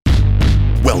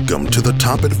Welcome to the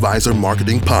Top Advisor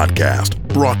Marketing Podcast,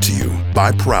 brought to you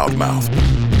by Proudmouth.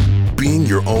 Being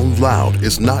your own loud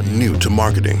is not new to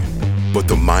marketing, but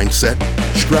the mindset,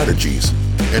 strategies,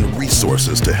 and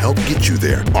resources to help get you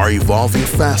there are evolving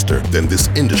faster than this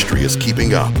industry is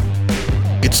keeping up.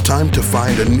 It's time to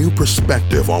find a new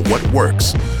perspective on what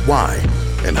works, why,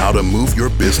 and how to move your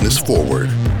business forward.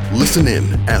 Listen in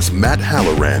as Matt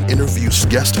Halloran interviews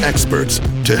guest experts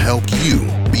to help you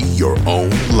be your own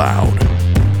loud.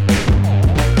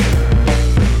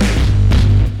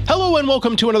 Hello and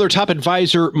welcome to another Top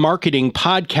Advisor Marketing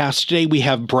Podcast. Today we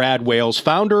have Brad Wales,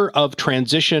 founder of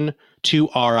Transition to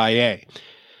RIA.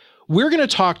 We're going to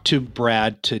talk to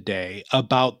Brad today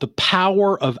about the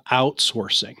power of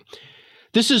outsourcing.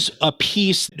 This is a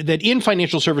piece that in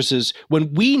financial services,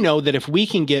 when we know that if we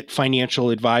can get financial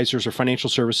advisors or financial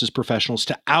services professionals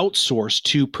to outsource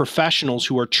to professionals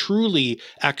who are truly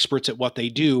experts at what they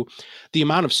do, the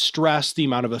amount of stress, the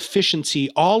amount of efficiency,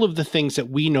 all of the things that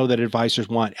we know that advisors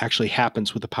want actually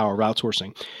happens with the power of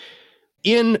outsourcing.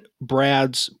 In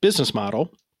Brad's business model,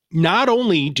 not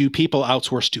only do people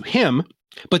outsource to him,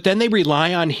 but then they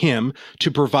rely on him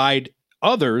to provide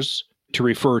others to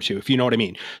refer to, if you know what I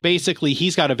mean. Basically,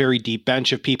 he's got a very deep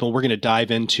bench of people. We're going to dive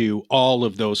into all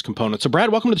of those components. So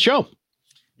Brad, welcome to the show.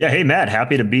 Yeah. Hey, Matt,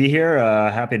 happy to be here.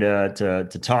 Happy to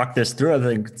talk this through. I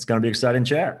think it's going to be an exciting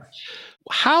chat.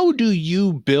 How do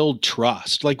you build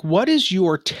trust? Like, what is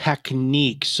your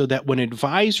technique so that when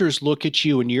advisors look at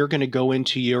you and you're going to go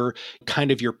into your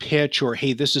kind of your pitch or,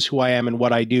 hey, this is who I am and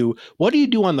what I do, what do you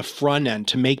do on the front end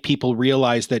to make people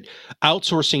realize that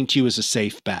outsourcing to you is a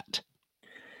safe bet?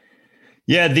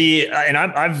 Yeah,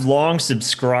 I've long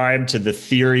subscribed to the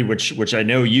theory, which I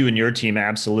know you and your team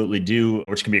absolutely do,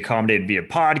 which can be accommodated via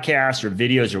podcasts or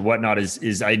videos or whatnot,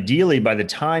 is ideally by the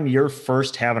time you're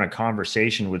first having a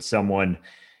conversation with someone,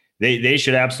 they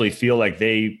should absolutely feel like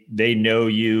they know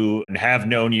you and have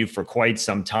known you for quite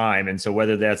some time. And so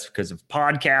whether that's because of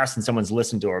podcasts and someone's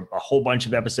listened to a whole bunch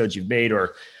of episodes you've made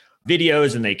or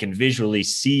videos and they can visually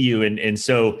see you. And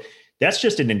so that's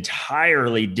just an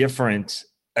entirely different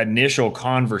initial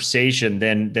conversation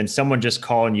than someone just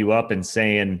calling you up and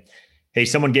saying, hey,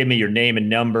 someone gave me your name and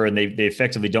number and they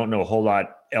effectively don't know a whole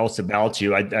lot else about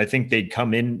you. I think they'd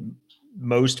come in,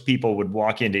 most people would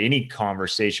walk into any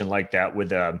conversation like that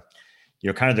with kind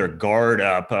of their guard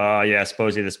up. Yeah,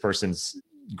 supposedly this person's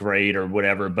great or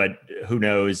whatever, but who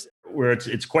knows, where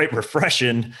it's quite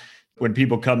refreshing when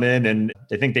people come in and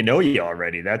they think they know you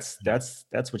already. That's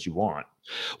what you want.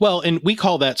 Well, and we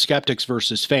call that skeptics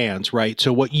versus fans, right?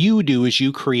 So what you do is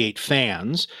you create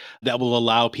fans that will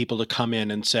allow people to come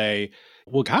in and say,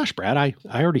 well, gosh, Brad, I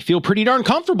already feel pretty darn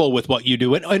comfortable with what you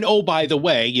do. And oh, by the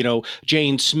way,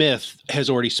 Jane Smith has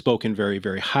already spoken very,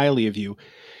 very highly of you.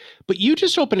 But you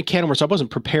just opened a can of worms. I wasn't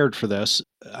prepared for this.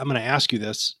 I'm going to ask you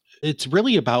this. It's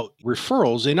really about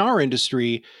referrals in our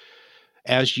industry.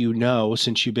 As you know,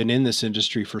 since you've been in this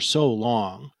industry for so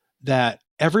long, that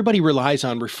everybody relies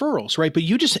on referrals, right? But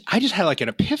I just had like an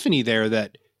epiphany there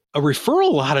that a referral,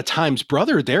 a lot of times,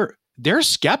 brother, they're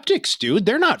skeptics, dude.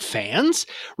 They're not fans,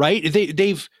 right?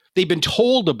 They've been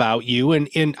told about you.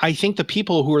 And I think the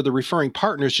people who are the referring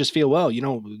partners just feel, well,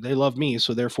 they love me,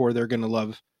 so therefore they're going to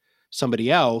love somebody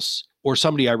else or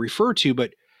somebody I refer to,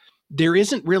 but there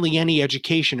isn't really any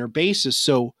education or basis.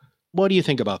 So what do you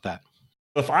think about that?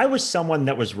 If I was someone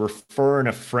that was referring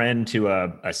a friend to a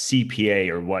CPA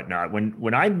or whatnot,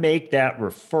 when I make that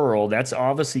referral, that's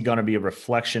obviously going to be a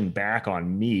reflection back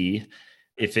on me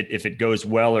if it goes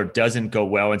well or doesn't go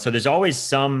well. And so there's always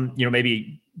some,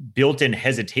 maybe built-in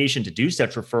hesitation to do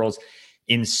such referrals.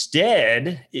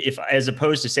 Instead, if as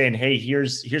opposed to saying, hey,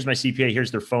 here's my CPA,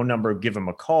 here's their phone number, give them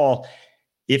a call.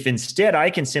 If instead I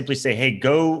can simply say, hey,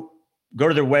 go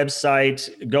to their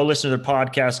website, go listen to their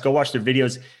podcast, go watch their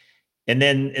videos. And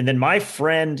then my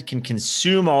friend can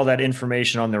consume all that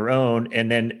information on their own and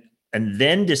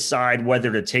then decide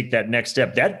whether to take that next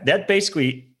step. That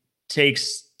basically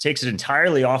takes it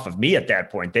entirely off of me at that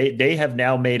point. They have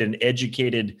now made an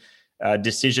educated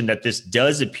decision that this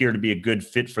does appear to be a good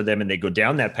fit for them and they go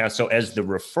down that path. So as the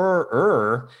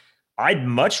referrer, I'd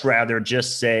much rather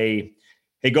just say,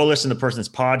 hey, go listen to the person's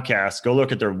podcast, go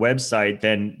look at their website,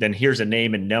 then here's a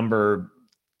name and number,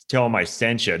 tell them I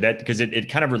sent you. That because it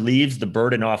kind of relieves the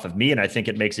burden off of me. And I think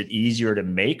it makes it easier to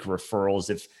make referrals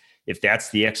if that's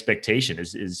the expectation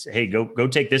is, hey, go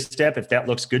take this step. If that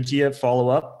looks good to you, follow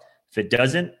up. If it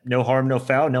doesn't, no harm, no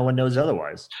foul. No one knows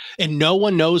otherwise. And no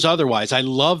one knows otherwise. I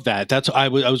love that. I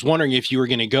was wondering if you were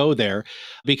going to go there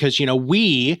because,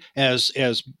 we as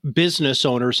business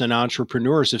owners and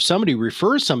entrepreneurs, if somebody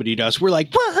refers somebody to us, we're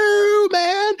like, woohoo,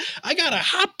 man, I got a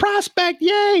hot prospect,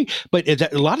 yay. But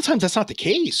a lot of times that's not the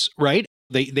case, right?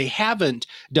 They haven't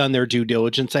done their due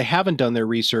diligence. They haven't done their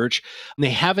research. And they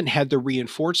haven't had the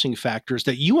reinforcing factors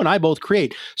that you and I both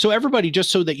create. So everybody,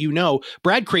 just so that you know,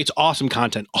 Brad creates awesome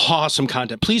content.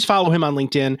 Please follow him on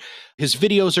LinkedIn. His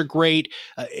videos are great.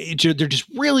 They're just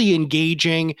really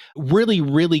engaging, really,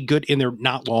 really good. And they're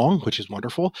not long, which is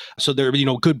wonderful. So they're,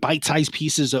 good bite-sized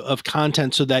pieces of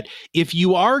content so that if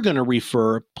you are going to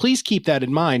refer, please keep that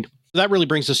in mind. That really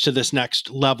brings us to this next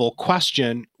level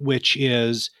question, which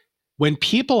is, when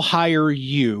people hire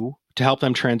you to help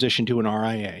them transition to an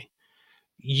RIA,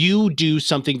 you do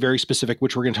something very specific,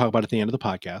 which we're going to talk about at the end of the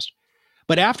podcast.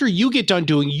 But after you get done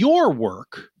doing your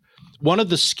work, one of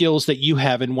the skills that you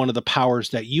have and one of the powers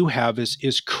that you have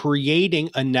is creating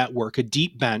a network, a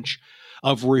deep bench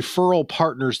of referral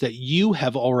partners that you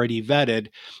have already vetted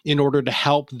in order to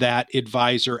help that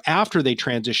advisor after they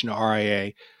transition to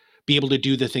RIA be able to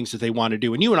do the things that they want to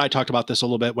do. And you and I talked about this a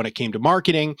little bit when it came to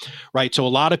marketing, right? So a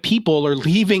lot of people are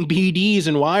leaving BDs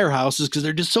and wirehouses because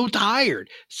they're just so tired.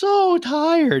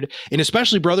 And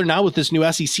especially, brother, now with this new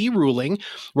SEC ruling,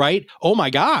 right? Oh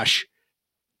my gosh,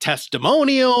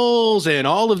 testimonials and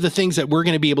all of the things that we're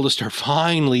going to be able to start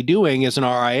finally doing as an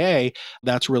RIA,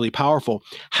 that's really powerful.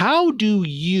 How do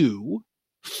you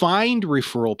find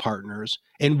referral partners,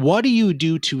 and what do you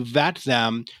do to vet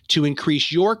them to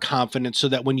increase your confidence so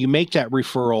that when you make that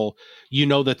referral, you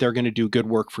know that they're going to do good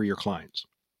work for your clients?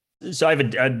 So I have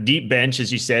a deep bench,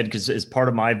 as you said, because as part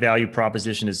of my value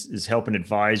proposition is helping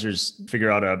advisors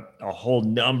figure out a whole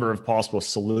number of possible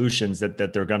solutions that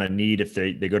they're going to need if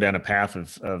they go down a path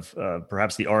of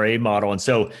perhaps the RA model. And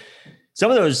so some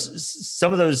of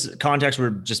those contacts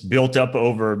were just built up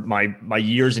over my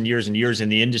years and years and years in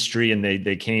the industry, and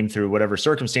they came through whatever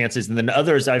circumstances. And then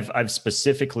others I've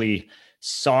specifically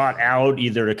sought out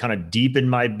either to kind of deepen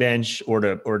my bench or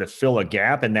to fill a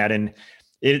gap in that. And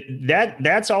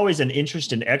that's always an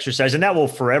interesting exercise, and that will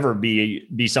forever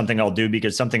be something I'll do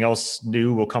because something else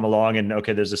new will come along, and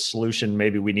okay, there's a solution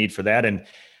maybe we need for that. And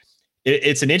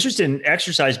it's an interesting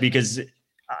exercise because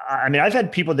I mean, I've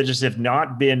had people that just have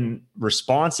not been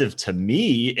responsive to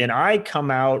me, and I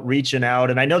come out reaching out,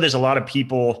 and I know there's a lot of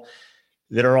people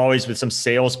that are always with some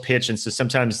sales pitch. And so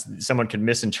sometimes someone can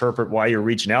misinterpret why you're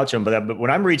reaching out to them. But when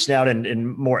I'm reaching out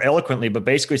and more eloquently, but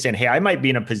basically saying, hey, I might be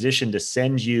in a position to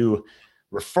send you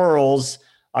referrals.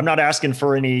 I'm not asking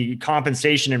for any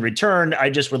compensation in return. I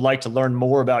just would like to learn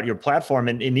more about your platform.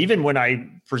 And even when I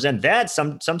present that,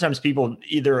 sometimes people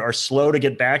either are slow to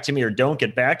get back to me or don't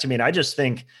get back to me. And I just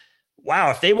think,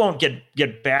 wow, if they won't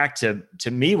get back to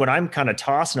me when I'm kind of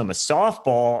tossing them a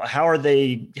softball,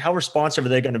 how responsive are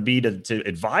they going to be to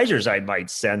advisors I might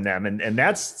send them? And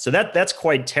that's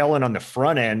quite telling on the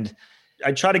front end.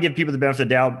 I try to give people the benefit of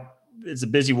the doubt. It's a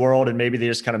busy world and maybe they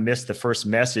just kind of missed the first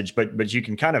message, but you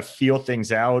can kind of feel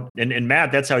things out. And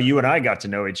Matt, that's how you and I got to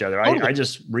know each other. I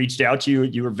just reached out to you.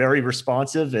 You were very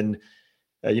responsive, and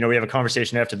we have a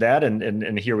conversation after that,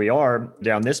 and here we are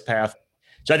down this path.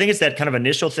 So I think it's that kind of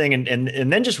initial thing,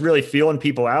 and then just really feeling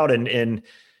people out. And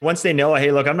once they know,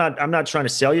 hey, look, I'm not trying to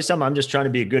sell you something. I'm just trying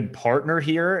to be a good partner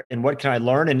here. And what can I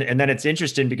learn? And then it's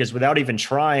interesting because without even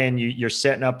trying, you're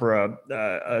setting up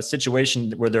a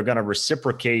situation where they're going to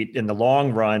reciprocate in the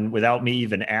long run without me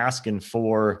even asking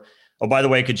for, oh, by the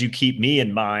way, could you keep me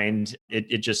in mind?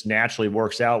 It just naturally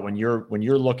works out when you're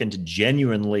looking to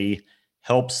genuinely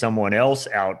help someone else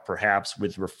out, perhaps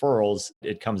with referrals,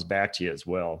 it comes back to you as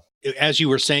well. As you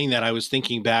were saying that, I was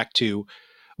thinking back to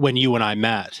when you and I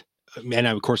met. And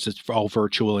of course, it's all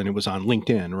virtual and it was on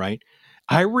LinkedIn, right?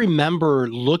 I remember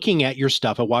looking at your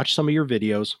stuff. I watched some of your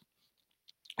videos.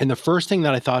 And the first thing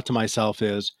that I thought to myself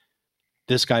is,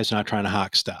 this guy's not trying to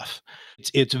hawk stuff.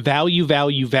 It's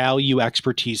value,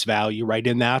 expertise, value, right?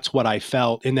 And that's what I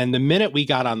felt. And then the minute we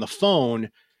got on the phone,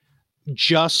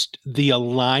 just the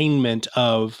alignment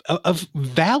of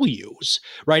values,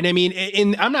 right? I mean,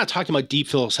 and I'm not talking about deep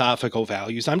philosophical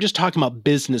values. I'm just talking about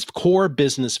core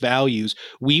business values.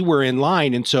 We were in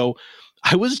line. And so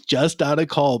I was just on a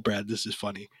call, Brad. This is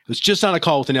funny. I was just on a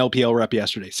call with an LPL rep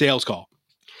yesterday, sales call.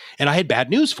 And I had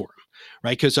bad news for him,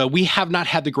 right? Because we have not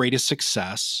had the greatest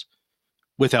success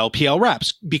with LPL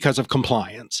reps because of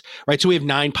compliance, right? So we have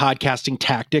 9 podcasting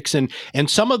tactics, and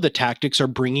some of the tactics are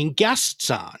bringing guests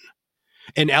on.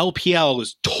 And LPL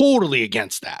is totally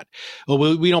against that.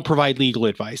 Well, we don't provide legal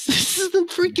advice. This isn't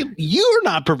freaking, you're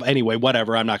not, anyway,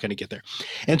 whatever. I'm not going to get there.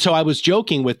 And so I was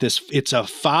joking with this. It's a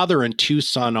father and 2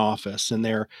 son office, and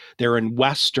they're in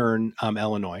Western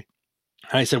Illinois.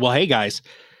 And I said, well, hey guys,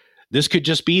 this could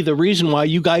just be the reason why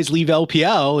you guys leave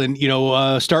LPL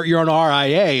and, start your own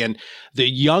RIA. And the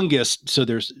youngest, so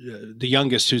there's the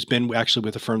youngest who's been actually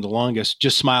with the firm the longest,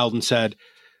 just smiled and said,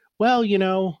 well,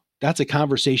 that's a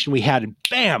conversation we had. And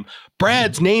bam,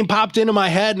 Brad's name popped into my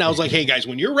head. And I was like, hey guys,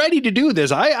 when you're ready to do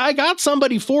this, I got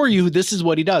somebody for you. This is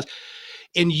what he does.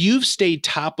 And you've stayed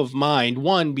top of mind,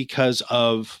 one, because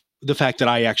of the fact that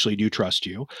I actually do trust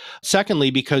you. Secondly,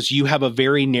 because you have a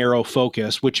very narrow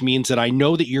focus, which means that I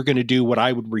know that you're going to do what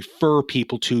I would refer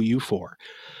people to you for.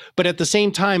 But at the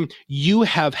same time, you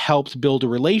have helped build a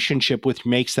relationship, which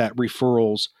makes that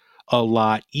referrals a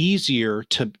lot easier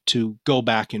to go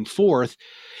back and forth.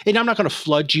 And I'm not going to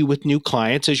flood you with new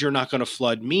clients, as you're not going to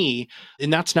flood me.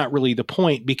 And that's not really the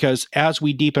point, because as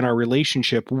we deepen our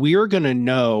relationship, we're going to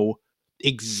know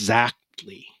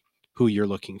exactly who you're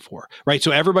looking for, right?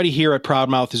 So everybody here at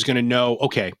Proudmouth is going to know,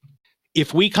 okay,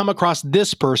 if we come across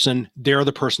this person, they're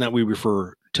the person that we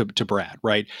refer to Brad,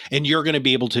 right? And you're going to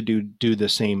be able to do the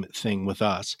same thing with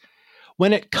us.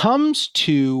 When it comes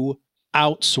to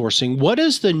outsourcing, what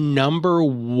is the number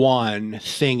one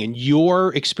thing in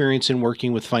your experience in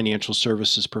working with financial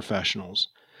services professionals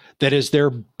that is their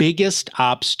biggest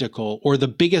obstacle or the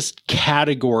biggest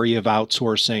category of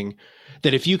outsourcing,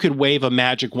 that if you could wave a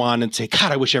magic wand and say,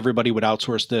 God, I wish everybody would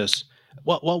outsource this,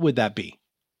 what would that be?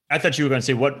 I thought you were going to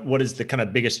say, what is the kind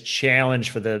of biggest challenge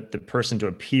for the person to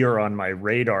appear on my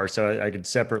radar? So I could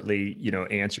separately,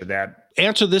 answer that.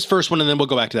 Answer this first one, and then we'll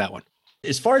go back to that one.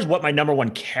 As far as what my number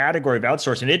one category of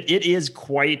outsourcing, it is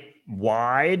quite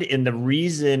wide. And the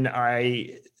reason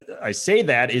I say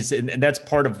that is, and that's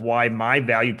part of why my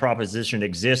value proposition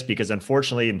exists, because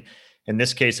unfortunately, in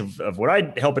this case of what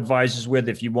I help advisors with,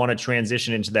 if you want to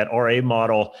transition into that RA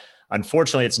model,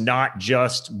 unfortunately, it's not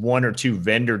just one or two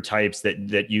vendor types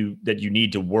that you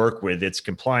need to work with. It's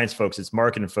compliance folks, it's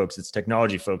marketing folks, it's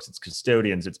technology folks, it's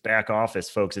custodians, it's back office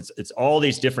folks, it's all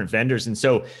these different vendors. And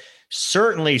so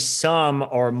certainly some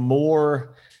are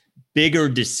more bigger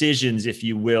decisions, if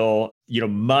you will,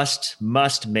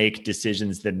 must make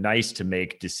decisions than nice to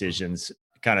make decisions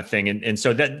kind of thing. And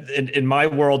so that in my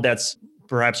world, that's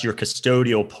perhaps your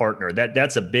custodial partner.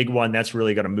 That's a big one. That's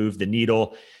really going to move the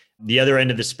needle. The other end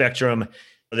of the spectrum,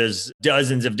 there's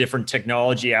dozens of different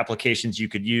technology applications you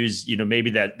could use. Maybe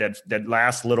that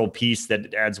last little piece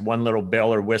that adds one little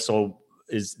bell or whistle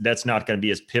that's not going to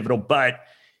be as pivotal, but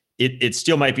it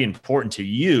still might be important to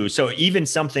you. So even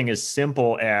something as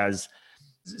simple as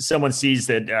someone sees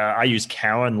that I use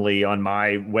Calendly on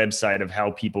my website of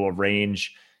how people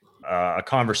arrange a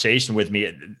conversation with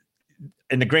me.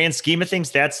 In the grand scheme of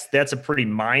things, that's a pretty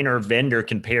minor vendor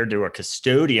compared to a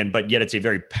custodian, but yet it's a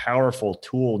very powerful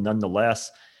tool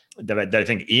nonetheless that I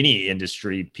think any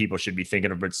industry people should be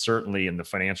thinking of, but certainly in the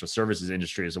financial services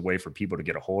industry as a way for people to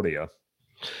get a hold of you.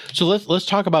 So let's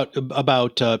talk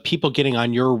about people getting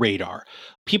on your radar.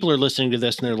 People are listening to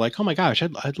this and they're like, oh my gosh,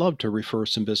 I'd love to refer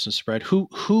some business to Brad.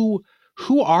 Who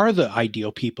are the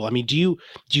ideal people? I mean, do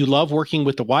you love working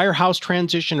with the wirehouse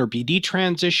transition or BD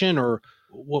transition, or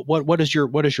what is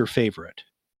your favorite?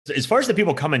 As far as the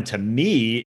people coming to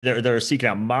me, they're seeking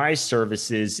out my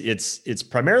services. It's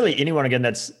primarily anyone, again,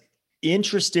 that's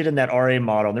interested in that RA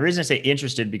model. And the reason I say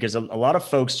interested, because a lot of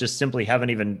folks just simply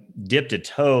haven't even dipped a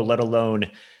toe, let alone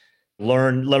be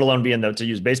to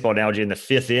use baseball analogy, in the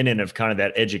fifth inning of kind of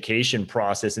that education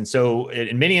process. And so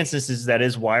in many instances, that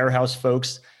is wirehouse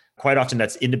folks. Quite often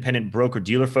that's independent broker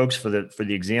dealer folks. For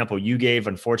the example you gave,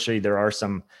 unfortunately, there are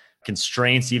some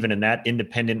constraints even in that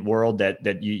independent world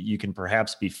that you can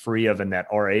perhaps be free of in that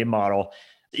RA model.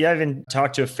 Yeah, I've even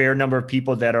talked to a fair number of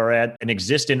people that are at an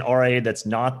existing RA that's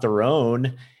not their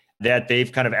own, that they've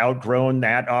kind of outgrown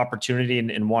that opportunity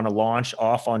and want to launch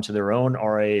off onto their own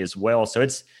RA as well. So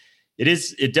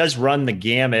it does run the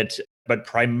gamut, but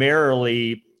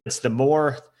primarily it's the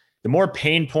more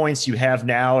pain points you have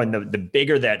now, and the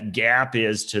bigger that gap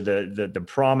is to the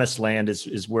promised land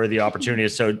is where the opportunity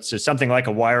is. So something like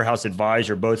a wirehouse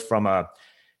advisor, both from a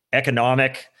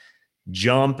economic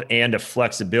jump and a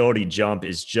flexibility jump,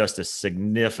 is just a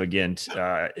significant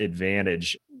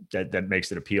advantage that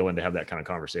makes it appealing to have that kind of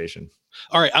conversation.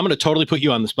 All right, I'm going to totally put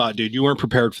you on the spot, dude. You weren't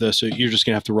prepared for this, so you're just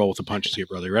going to have to roll with the punches here,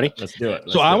 brother. You ready? Let's do it.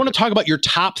 I want to talk about your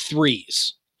top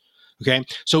threes. Okay.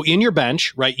 So in your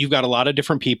bench, right, you've got a lot of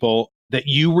different people that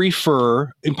you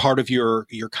refer in part of your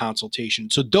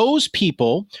consultation. So those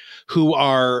people who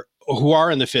are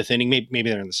in the fifth inning, maybe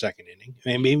they're in the second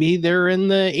inning, maybe they're in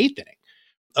the eighth inning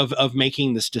of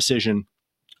making this decision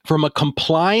from a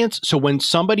compliance. So when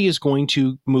somebody is going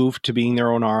to move to being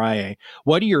their own RIA,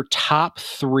 what are your top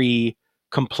three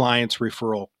compliance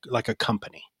referral, like a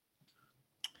company?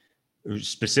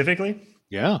 Specifically?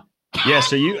 Yeah. Yeah.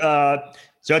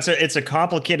 So it's a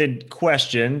complicated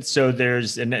question. So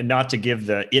and not to give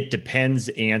the "it depends"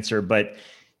 answer, but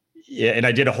yeah, and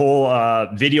I did a whole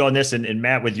video on this, and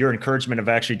Matt, with your encouragement, I've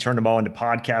actually turned them all into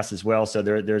podcasts as well. So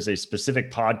there's a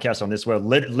specific podcast on this where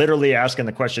literally asking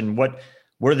the question, what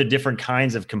are the different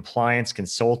kinds of compliance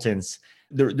consultants?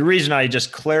 The reason I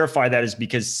just clarify that is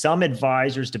because some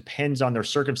advisors, depends on their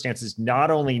circumstances, not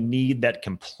only need that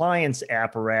compliance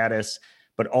apparatus,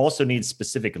 but also need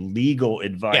specific legal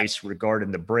advice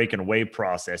regarding the break and away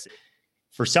process.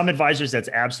 For some advisors, that's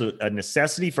absolute a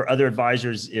necessity. For other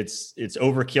advisors, it's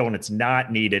overkill and it's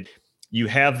not needed. You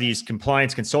have these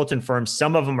compliance consultant firms.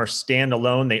 Some of them are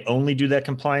standalone. They only do that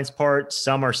compliance part.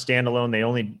 Some are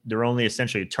standalone. They're only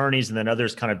essentially attorneys, and then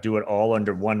others kind of do it all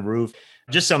under one roof.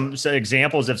 Just some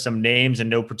examples of some names in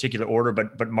no particular order,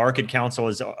 but Market Counsel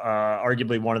is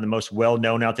arguably one of the most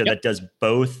well-known out there that does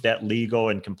both that legal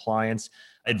and compliance.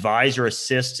 Advisor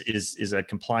Assist is a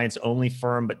compliance-only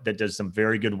firm, but that does some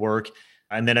very good work.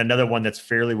 And then another one that's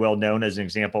fairly well known as an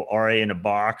example, RA in a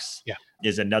Box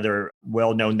is another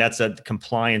well known. That's a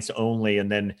compliance only. And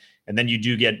then you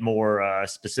do get more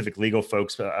specific legal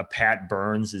folks. Pat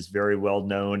Burns is very well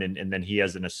known, and then he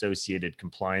has an associated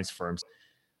compliance firm.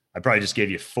 I probably just gave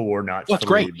you 4, not that's 3.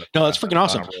 Great. But, no, that's freaking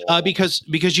awesome.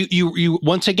 Because you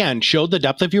once again showed the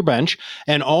depth of your bench,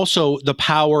 and also the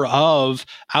power of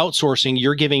outsourcing.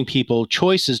 You're giving people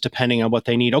choices depending on what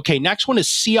they need. Okay, next one is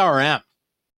CRM.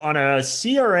 On a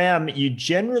CRM, you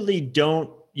generally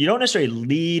don't necessarily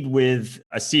lead with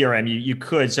a CRM. You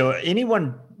could. So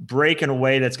anyone breaking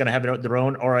away that's going to have their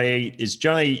own RIA is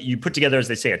generally, you put together, as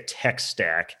they say, a tech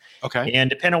stack. Okay. And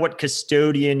depending on what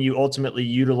custodian you ultimately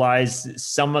utilize,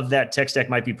 some of that tech stack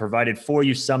might be provided for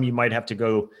you. Some you might have to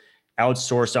go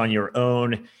outsource on your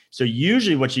own. So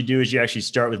usually what you do is you actually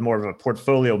start with more of a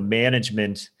portfolio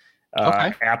management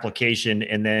application,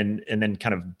 and then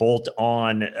kind of bolt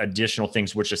on additional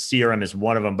things, which a CRM is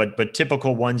one of them. But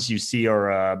typical ones you see are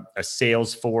a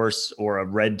Salesforce or a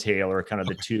Redtail, are kind of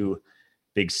the two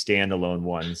big standalone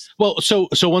ones. Well, so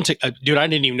once, dude, I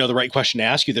didn't even know the right question to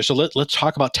ask you there. So let's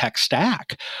talk about tech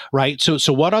stack, right?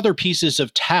 So what other pieces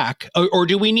of tech, or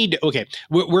do we need to, okay,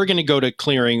 we're going to go to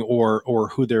clearing or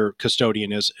who their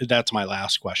custodian is. That's my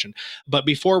last question. But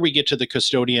before we get to the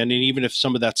custodian, and even if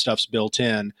some of that stuff's built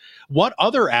in, what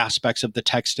other aspects of the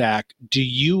tech stack do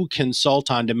you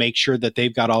consult on to make sure that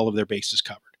they've got all of their bases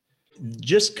covered?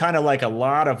 Just kind of like a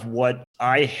lot of what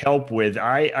I help with,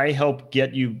 I help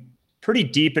get you pretty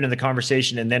deep into the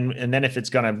conversation. And then if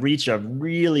it's going to reach a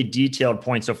really detailed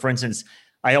point. So for instance,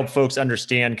 I help folks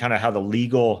understand kind of how the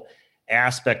legal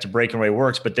aspect of breaking away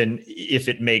works. But then if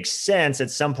it makes sense, at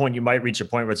some point you might reach a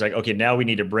point where it's like, okay, now we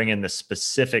need to bring in the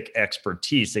specific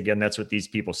expertise. Again, that's what these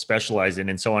people specialize in.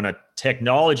 And so on a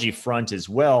technology front as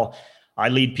well, I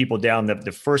lead people down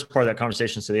the first part of that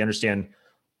conversation so they understand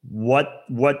what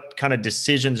kind of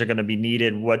decisions are going to be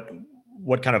needed,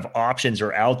 what kind of options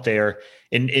are out there.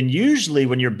 And usually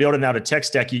when you're building out a tech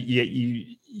stack,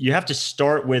 you have to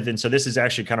start with, and so this is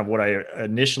actually kind of what I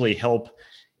initially help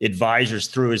advisors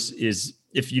through is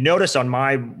if you notice on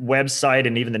my website,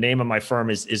 and even the name of my firm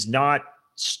is not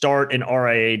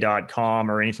startanria.com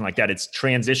or anything like that. It's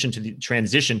transition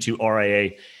to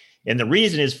RIA. And the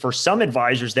reason is, for some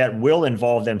advisors, that will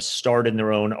involve them starting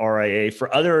their own RIA.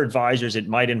 For other advisors, it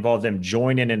might involve them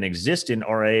joining an existing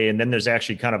RIA. And then there's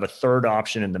actually kind of a third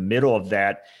option in the middle of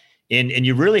that. And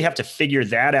you really have to figure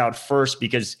that out first,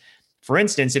 because, for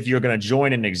instance, if you're going to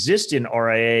join an existing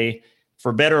RIA,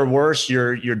 for better or worse,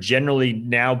 you're generally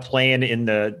now playing in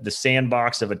the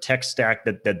sandbox of a tech stack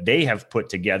that they have put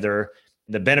together.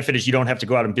 The benefit is you don't have to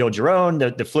go out and build your own.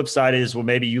 The flip side is, well,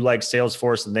 maybe you like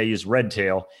Salesforce and they use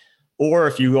Redtail. Or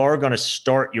if you are going to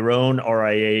start your own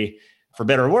RIA, for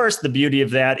better or worse, the beauty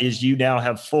of that is you now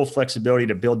have full flexibility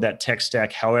to build that tech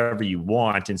stack however you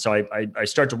want. And so I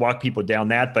start to walk people down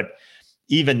that. But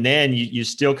even then, you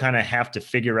still kind of have to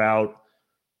figure out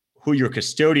who your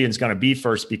custodian is going to be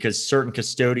first, because certain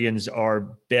custodians are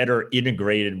better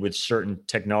integrated with certain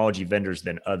technology vendors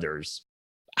than others.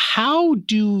 How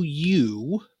do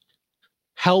you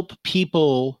help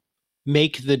people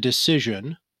make the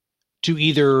decision to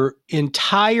either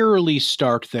entirely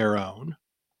start their own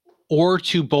or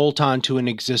to bolt onto an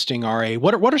existing RA?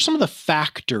 What are some of the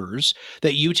factors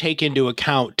that you take into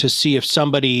account to see if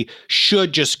somebody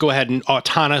should just go ahead and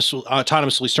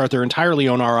autonomously start their entirely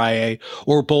own RIA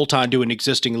or bolt onto an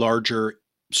existing larger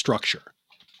structure?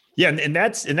 Yeah, and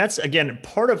that's again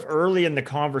part of early in the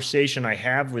conversation I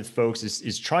have with folks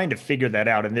is trying to figure that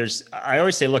out. And I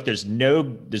always say, look, there's no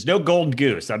golden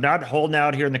goose. I'm not holding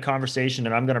out here in the conversation,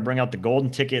 and I'm going to bring out the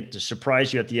golden ticket to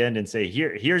surprise you at the end and say,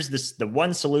 here's the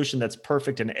one solution that's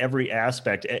perfect in every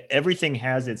aspect. Everything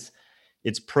has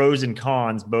its pros and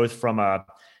cons, both from a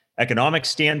economic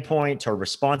standpoint to a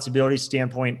responsibility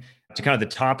standpoint, to kind of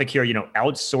the topic here,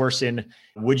 outsourcing.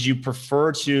 Would you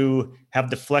prefer to have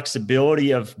the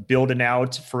flexibility of building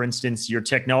out, for instance, your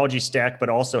technology stack, but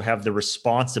also have the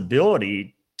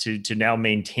responsibility to now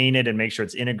maintain it and make sure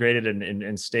it's integrated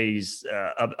and stays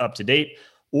up to date?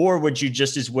 Or would you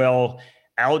just as well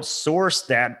outsource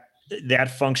that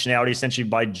functionality essentially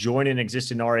by joining an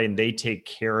existing RA and they take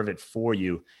care of it for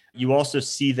you? You also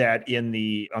see that on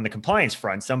the compliance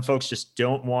front. Some folks just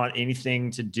don't want anything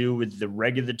to do with the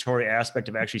regulatory aspect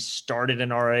of actually starting an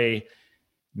RA,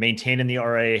 maintaining the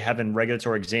RA, having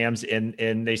regulatory exams,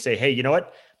 and they say, hey, you know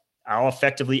what? I'll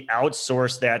effectively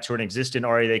outsource that to an existing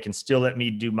RA. They can still let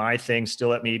me do my thing, still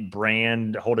let me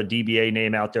brand, hold a DBA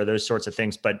name out there, those sorts of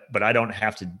things. But I don't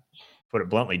have to, put it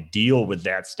bluntly, deal with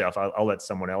that stuff. I'll let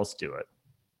someone else do it.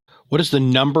 What is the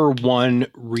number one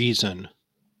reason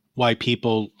why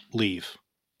people leave?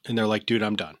 And they're like, dude,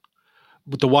 I'm done.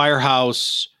 With the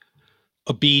wirehouse,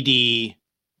 a BD,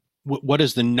 what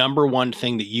is the number one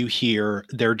thing that you hear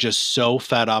they're just so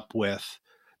fed up with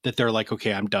that they're like,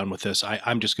 okay, I'm done with this.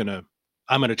 I'm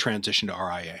going to transition to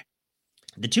RIA?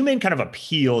 The two main kind of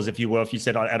appeals, if you will, if you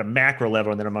said at a macro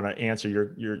level, and then I'm going to answer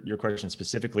your question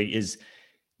specifically, is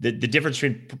the difference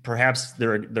between perhaps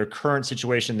their current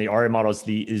situation, the RIA model,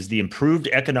 is the improved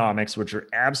economics, which are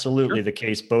absolutely Sure. the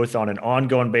case, both on an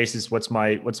ongoing basis. What's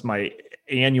my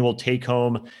annual take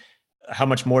home? How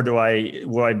much more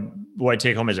will I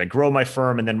take home as I grow my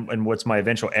firm? And what's my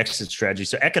eventual exit strategy?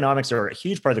 So economics are a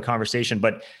huge part of the conversation,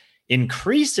 but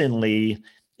increasingly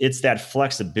it's that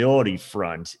flexibility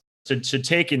front. So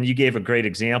take, and you gave a great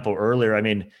example earlier. I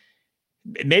mean,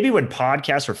 maybe when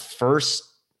podcasts were first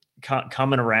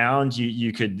coming around,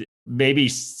 you could maybe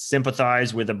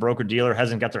sympathize with a broker dealer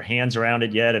hasn't got their hands around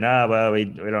it yet. And we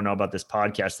don't know about this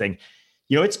podcast thing.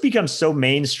 It's become so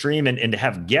mainstream, and to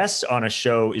have guests on a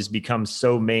show is become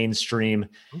so mainstream.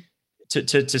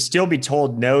 To still be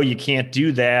told, no, you can't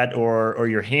do that, or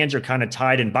your hands are kind of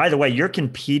tied. And by the way, you're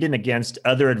competing against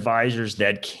other advisors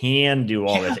that can do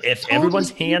all this. If totally.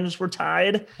 Everyone's hands were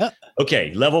tied,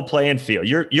 okay, level playing field.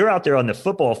 You're out there on the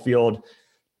football field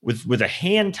with a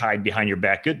hand tied behind your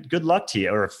back. Good luck to you,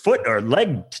 or a foot or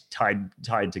leg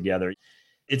tied together.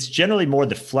 It's generally more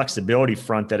the flexibility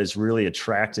front that is really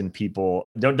attracting people.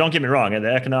 Don't get me wrong.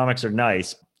 The economics are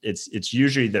nice. It's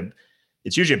usually a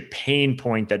pain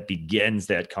point that begins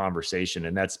that conversation,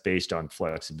 and that's based on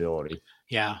flexibility.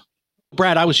 Yeah.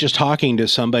 Brad, I was just talking to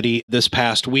somebody this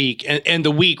past week, and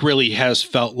the week really has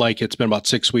felt like it's been about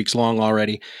 6 weeks long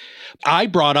already. I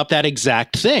brought up that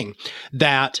exact thing,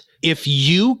 that if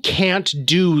you can't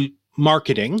do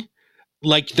marketing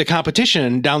like the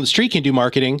competition down the street can do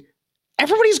marketing,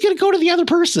 everybody's going to go to the other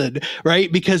person,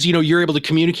 right? Because, you're able to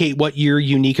communicate what your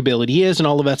unique ability is and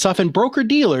all of that stuff. And broker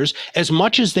dealers, as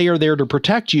much as they are there to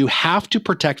protect you, have to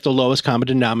protect the lowest common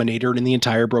denominator in the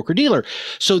entire broker dealer.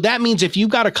 So that means if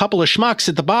you've got a couple of schmucks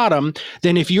at the bottom,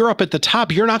 then if you're up at the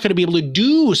top, you're not going to be able to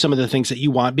do some of the things that you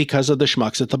want because of the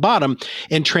schmucks at the bottom.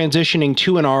 And transitioning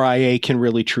to an RIA can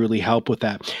really, truly help with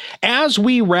that. As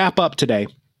we wrap up today,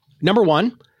 number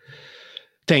one,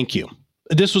 thank you.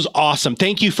 This was awesome.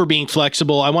 Thank you for being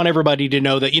flexible. I want everybody to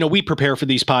know that, we prepare for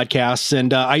these podcasts,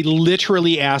 and I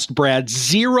literally asked Brad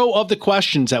 0 of the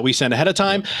questions that we sent ahead of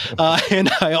time. And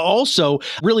I also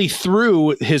really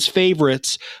threw his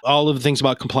favorites, all of the things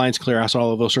about compliance, clear house,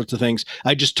 all of those sorts of things.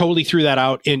 I just totally threw that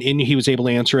out, and he was able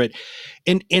to answer it.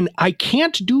 And I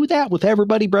can't do that with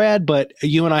everybody, Brad, but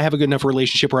you and I have a good enough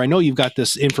relationship where I know you've got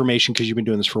this information because you've been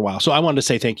doing this for a while. So I wanted to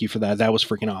say thank you for that. That was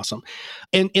freaking awesome.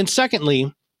 And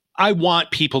secondly, I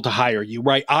want people to hire you,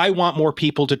 right? I want more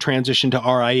people to transition to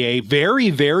RIA very,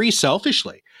 very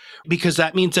selfishly, because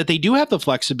that means that they do have the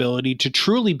flexibility to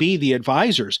truly be the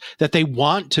advisors that they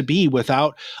want to be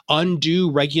without undue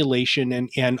regulation.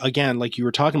 And again, like you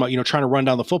were talking about, trying to run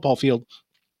down the football field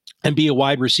and be a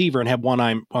wide receiver and have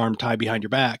one arm tied behind your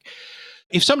back.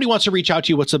 If somebody wants to reach out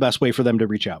to you, what's the best way for them to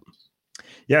reach out?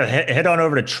 Yeah, head on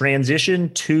over to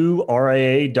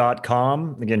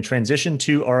transition2ria.com. Again,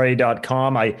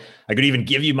 transition2ria.com. I could even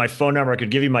give you my phone number. I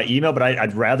could give you my email, but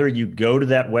I'd rather you go to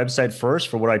that website first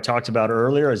for what I talked about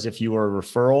earlier, as if you were a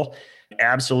referral.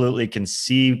 Absolutely can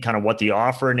see kind of what the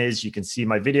offering is. You can see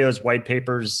my videos, white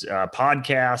papers,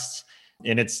 podcasts,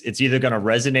 And it's either going to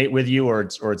resonate with you or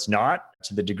it's not.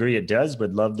 To the degree it does,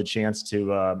 would love the chance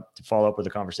to follow up with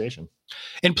a conversation.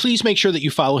 And please make sure that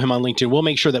you follow him on LinkedIn. We'll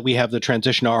make sure that we have the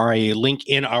Transition to RIA link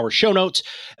in our show notes.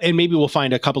 And maybe we'll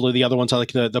find a couple of the other ones,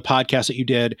 like the podcast that you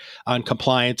did on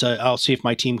compliance. I'll see if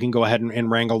my team can go ahead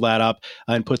and wrangle that up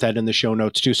and put that in the show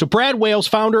notes too. So Brad Wales,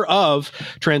 founder of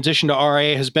Transition to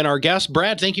RIA, has been our guest.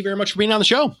 Brad, thank you very much for being on the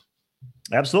show.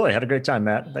 Absolutely. Had a great time,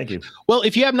 Matt. Thank you. Well,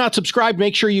 if you have not subscribed,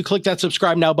 make sure you click that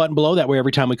subscribe now button below. That way,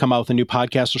 every time we come out with a new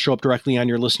podcast, it'll show up directly on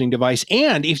your listening device.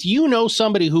 And if you know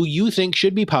somebody who you think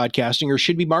should be podcasting or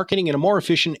should be marketing in a more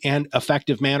efficient and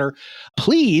effective manner,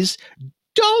 please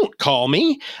don't call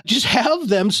me. Just have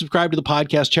them subscribe to the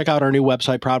podcast. Check out our new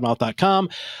website, proudmouth.com,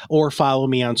 or follow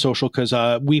me on social, because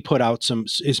we put out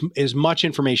as much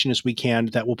information as we can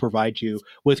that will provide you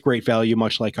with great value,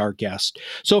 much like our guest.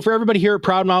 So for everybody here at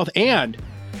Proudmouth and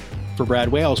for Brad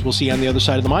Wales, we'll see you on the other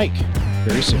side of the mic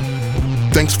very soon.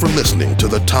 Thanks for listening to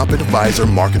the Top Advisor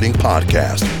Marketing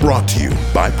Podcast, brought to you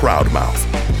by Proudmouth.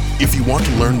 If you want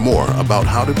to learn more about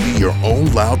how to be your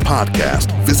own loud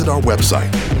podcast, visit our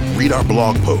website, read our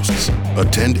blog posts,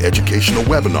 attend educational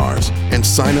webinars, and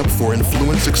sign up for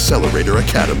Influence Accelerator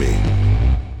Academy.